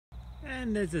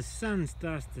And as the sun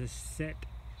starts to set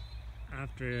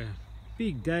after a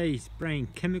big day spraying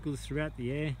chemicals throughout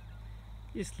the air,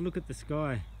 just look at the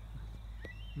sky.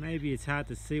 Maybe it's hard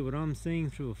to see what I'm seeing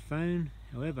through a phone,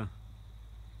 however,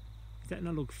 does that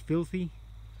not look filthy?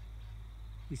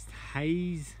 This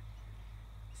haze,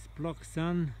 this block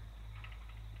sun,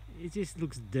 it just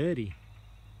looks dirty.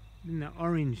 In the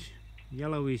orange,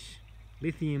 yellowish,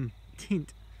 lithium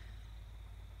tint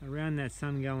around that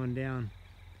sun going down.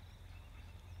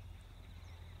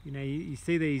 You know, you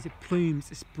see these plumes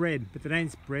spread, but they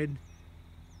don't spread.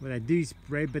 Well, they do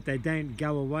spread, but they don't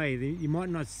go away. You might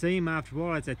not see them after a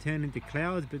while as they turn into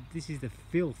clouds, but this is the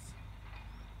filth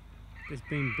that's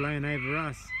been blown over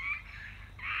us.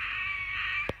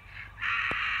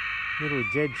 Little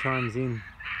Jed chimes in.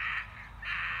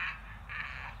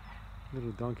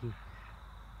 Little donkey.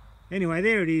 Anyway,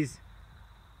 there it is.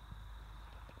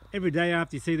 Every day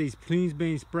after you see these plumes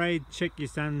being sprayed, check your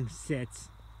sunsets.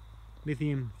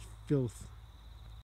 Lithium filth.